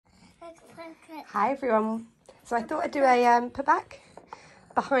Hi everyone. So I thought I'd do a put back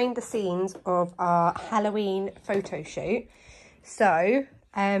behind the scenes of our Halloween photo shoot. So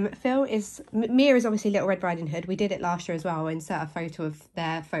Mia is obviously Little Red Riding Hood. We did it last year as well, insert a photo of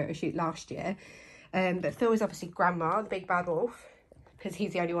their photo shoot last year. But Phil is obviously Grandma, the big bad wolf, because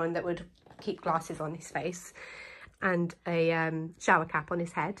he's the only one that would keep glasses on his face and a shower cap on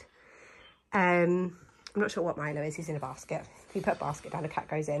his head. I'm not sure what Milo is. He's in a basket. You put a basket down, a cat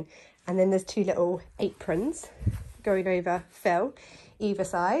goes in. And then there's two little aprons going over Phil, either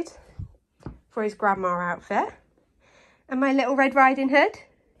side, for his grandma outfit. And my Little Red Riding Hood.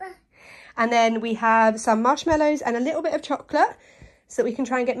 And then we have some marshmallows and a little bit of chocolate so that we can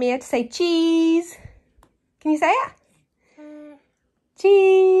try and get Mia to say cheese. Can you say it?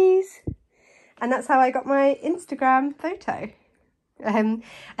 Cheese. And that's how I got my Instagram photo. And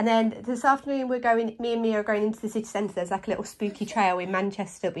then this afternoon me and Mia are going into the city centre. There's like a little spooky trail in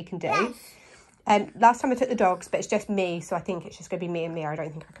Manchester that we can do. Last time I took the dogs, but it's just me, so I think it's just going to be me and Mia. I don't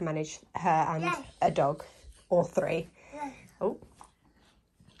think I can manage her and a dog, or three. Oh,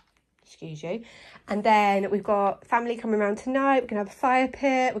 excuse you. And then we've got family coming around tonight. We're going to have a fire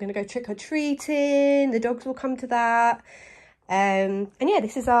pit. We're going to go trick-or-treating. The dogs will come to that. And yeah,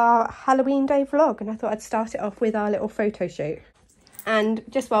 this is our Halloween day vlog, and I thought I'd start it off with our little photo shoot. And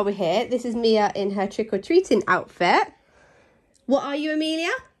just while we're here, this is Mia in her trick-or-treating outfit. What are you,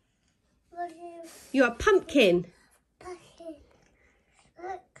 Amelia? You're a pumpkin.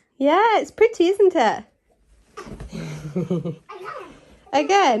 Look. Yeah, it's pretty, isn't it?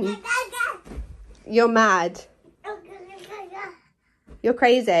 Again. You're mad. You're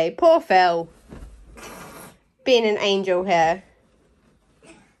crazy. Poor Phil. Being an angel here.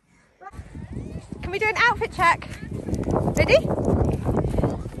 Can we do an outfit check? Ready?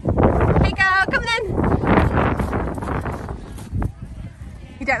 Hey girl, come on in.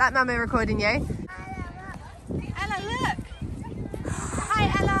 You don't like Mama recording you? Ella, look. Hi,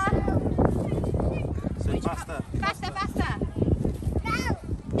 Ella. So faster. Faster, faster. Now.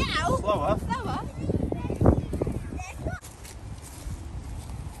 Now? Slower. Slower.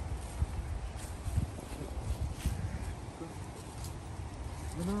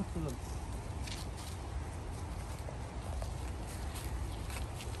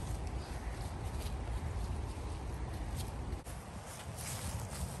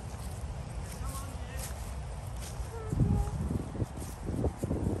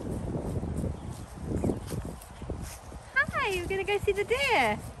 We're going to go see the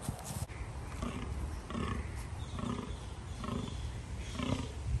deer.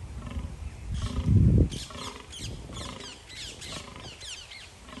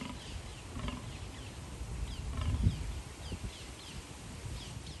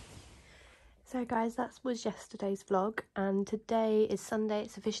 So guys, that was yesterday's vlog, and today is Sunday.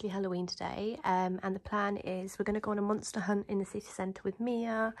 It's officially Halloween today, and the plan is we're going to go on a monster hunt in the city centre with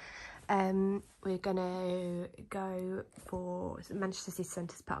Mia. We're going to go for Manchester City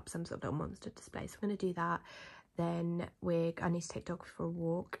Centre to put up some sort of little monster display, so we're going to do that. Then I need to take dog for a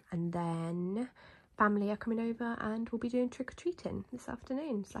walk, and then family are coming over and we'll be doing trick-or-treating this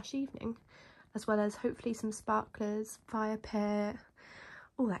afternoon / evening, as well as hopefully some sparklers, fire pit,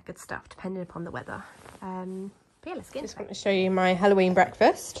 all that good stuff, depending upon the weather. But yeah, let's get into it. Just want to show you my Halloween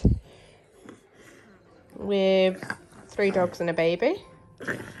breakfast with 3 dogs and a baby.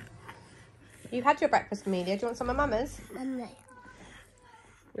 You had your breakfast, Amelia. Do you want some of Mama's? No.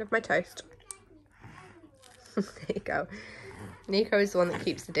 You have my toast. There you go. Nico is the one that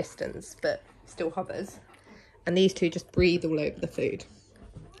keeps the distance, but still hovers. And these two just breathe all over the food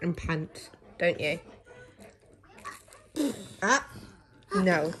and pant, don't you? Ah.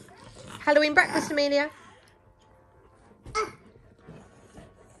 No. Halloween breakfast, Amelia.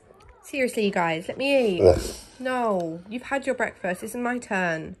 Seriously, you guys, let me eat. No, you've had your breakfast. It's my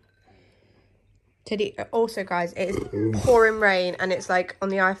turn. Teddy. Also, guys, it is pouring rain, and it's like on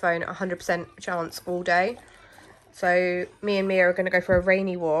the iPhone 100% chance all day. So me and Mia are going to go for a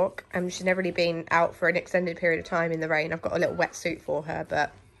rainy walk. She's never really been out for an extended period of time in the rain. I've got a little wetsuit for her,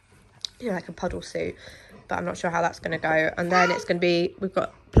 but you know, like a puddle suit. But I'm not sure how that's going to go. And then it's going to be, we've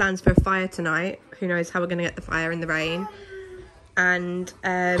got plans for a fire tonight. Who knows how we're going to get the fire in the rain. And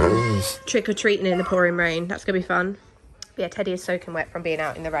trick-or-treating in the pouring rain. That's going to be fun. But yeah, Teddy is soaking wet from being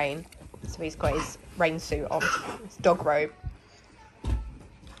out in the rain. So he's got his rain suit on, his dog robe.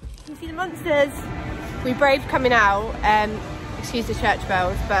 You see the monsters? We braved coming out, excuse the church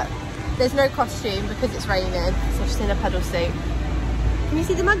bells, but there's no costume because it's raining. So she's in a puddle suit. Can you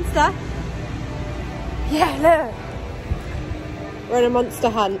see the monster? Yeah, look. We're on a monster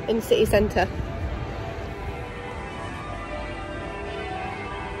hunt in the city centre.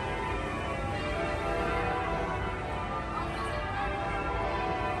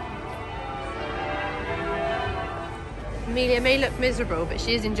 Amelia may look miserable, but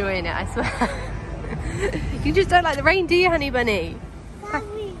she is enjoying it, I swear. You just don't like the rain, do you, honey bunny?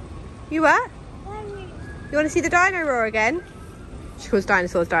 Mommy. You what? Mommy. You want to see the dino roar again? She calls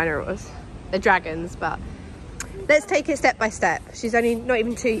dinosaurs dino roars. They're dragons, but let's take it step by step. She's only not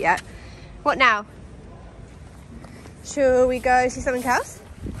even 2 yet. What now? Shall we go see something else?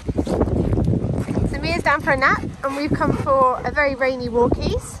 So Mia's down for a nap, and we've come for a very rainy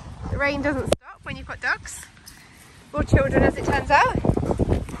walkies. The rain doesn't stop when you've got dogs. Or children, as it turns out.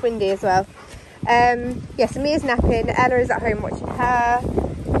 Windy as well. Yeah, so Mia's napping. Ella is at home watching her.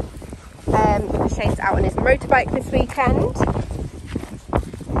 Shane's out on his motorbike this weekend.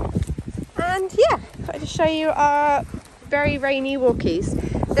 And yeah, I'll just show you our very rainy walkies.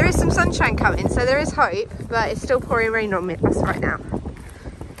 There is some sunshine coming, so there is hope, but it's still pouring rain on us right now.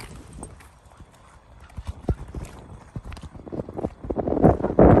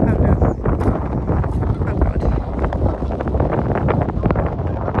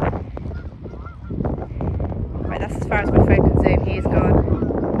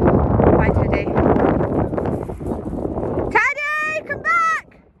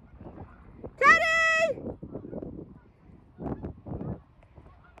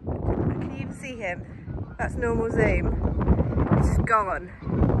 That's normal zoom. It's just gone.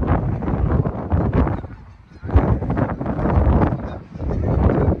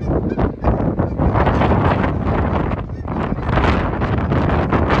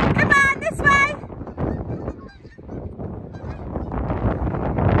 Come on, this way!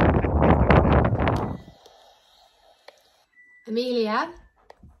 Amelia?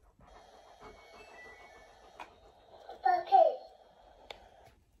 Okay.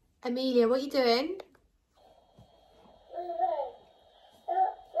 Amelia, what are you doing?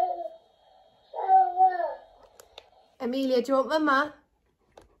 Amelia, do you want Mama?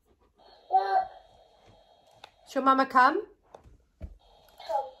 No. Shall Mama come?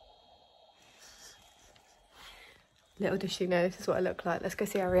 Little does she know this is what I look like. Let's go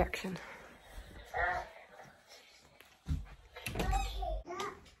see her reaction.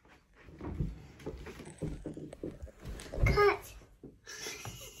 Cat.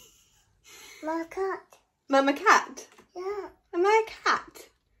 My cat. Mama cat? Yeah. Am I a cat?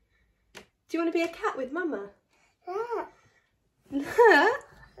 Do you want to be a cat with Mama? Yeah. Look.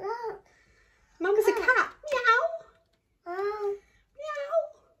 Yeah. Mama's a cat. Meow.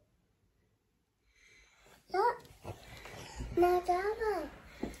 Meow. Yeah. My dad.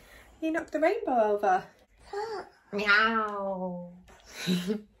 You knocked the rainbow over. Yeah. Meow.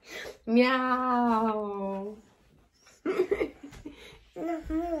 Meow.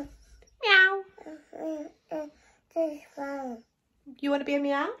 Meow. This one. You want to be a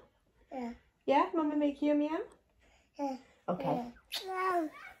meow? Yeah. Yeah? Mama make you a meow? Yeah. Okay. Meow.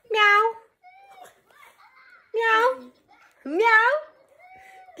 Meow. Meow. Meow.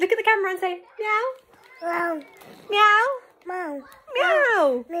 Look at the camera and say meow. Meow. Meow. Meow.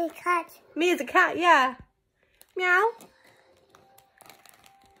 Meow. Me cat. Me as a cat, yeah. Meow.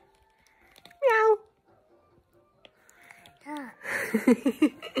 Meow. Yeah.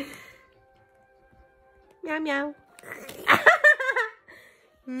 Meow meow.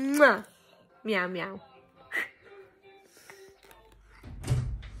 Mwah. Meow meow.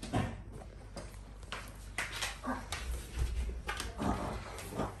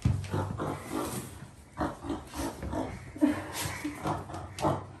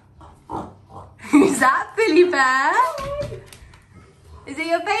 Is that Billy Bear? Is it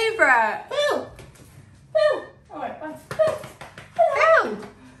your favourite? Bill! Bill! Alright, bye. Bill! Hello!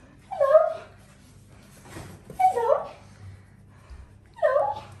 Hello! Hello!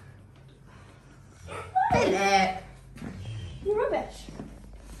 Philip! You're rubbish.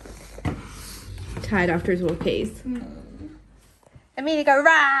 Tired after his walkies. Amelia, go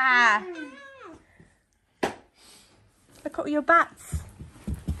rah! Look at all your bats.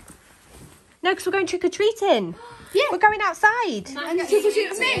 No, because we're going trick-or-treating. Yeah. We're going outside. And trick-or-treat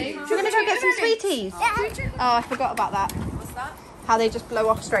with me. We're going to go get some sweeties. Yeah. Oh, I forgot about that. What's that? How they just blow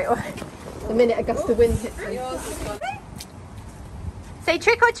off straight away. The minute a gust of wind hits them. Say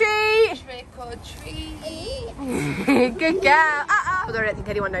trick-or-treat. Trick-or-treat. Good girl. Although I don't think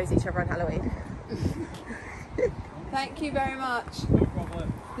anyone knows each other on Halloween. Thank you very much. No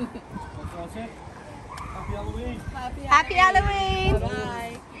problem. That's it. Happy Halloween. Happy Halloween.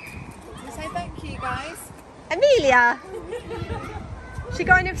 Bye. Say thank you, guys. Amelia. She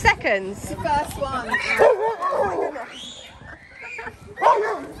got in seconds. The first one. Oh my goodness.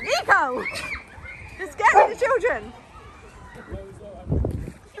 Nico! You're scaring the children.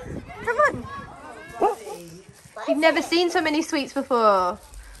 Come on. You've never seen so many sweets before.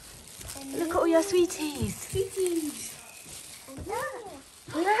 Look at all your sweeties. Sweeties.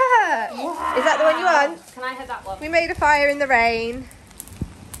 Is that the one you want? Can I have that one? We made a fire in the rain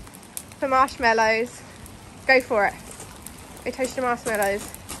for marshmallows. Go for it. Go toast your marshmallows.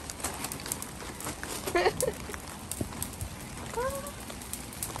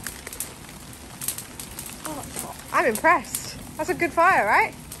 I'm impressed. That's a good fire,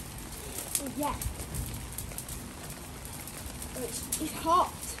 right? Yeah. It's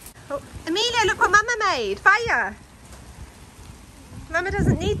hot. Oh, Amelia, look what Mama made. Fire. Mama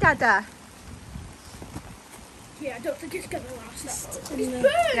doesn't need Dada. Yeah, I don't think it's gonna last.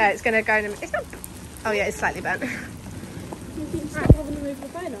 Yeah, it's going to go in a minute. It's not... Oh, yeah, it's slightly burnt.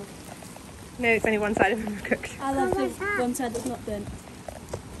 No, it's only one side of them cooked. I love the one side that's not burnt.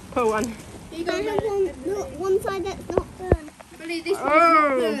 Pull one. You got One side that's not burnt. Believe this one's Oh.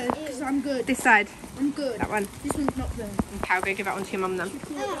 not burnt because I'm good. This side. I'm good. That one. This one's not burnt. Okay, I'll go give that one to your mum then.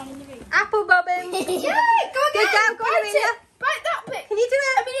 Apple bobbin. Yeah, go on. Good girl, go on, Bite Amelia. it. Bite that bit. Can you do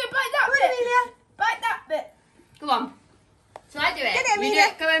it? Amelia, bite that Go on, bit. Amelia. Bite that bit. Go on. Shall I do it? Get it, You do Amelia.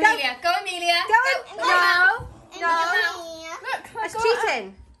 it. Go, Amelia. Go, Amelia. Go on. No. Look, That's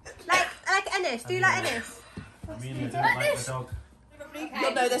cheating. Like Ennis. Do like Ennis. Amelia don't like the dog.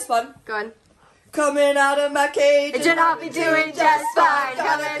 You'll know this one. Go on. Coming out of my cage. And you'll not be doing just fine.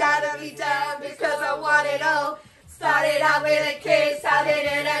 Coming out of me down because I want it all. Started out with a kiss. How did it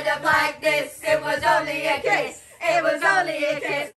end up like this? It was only a kiss. It was only a kiss.